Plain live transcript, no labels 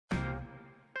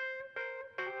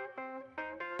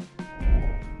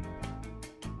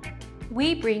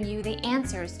we bring you the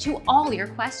answers to all your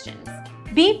questions.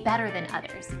 Be better than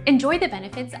others. Enjoy the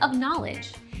benefits of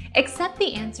knowledge. Accept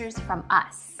the answers from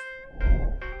us.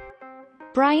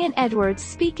 Brian Edwards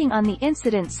speaking on the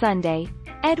incident Sunday.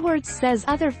 Edwards says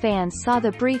other fans saw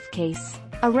the briefcase,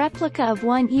 a replica of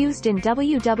one used in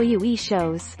WWE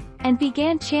shows, and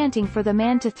began chanting for the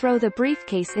man to throw the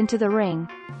briefcase into the ring.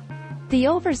 The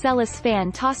overzealous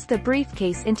fan tossed the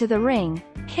briefcase into the ring,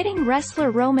 hitting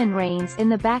wrestler Roman Reigns in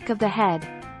the back of the head.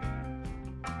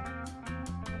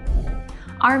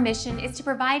 Our mission is to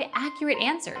provide accurate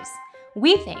answers.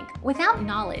 We think without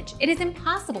knowledge, it is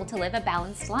impossible to live a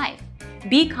balanced life.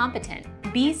 Be competent,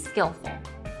 be skillful.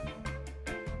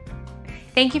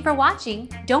 Thank you for watching.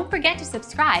 Don't forget to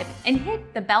subscribe and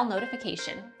hit the bell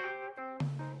notification.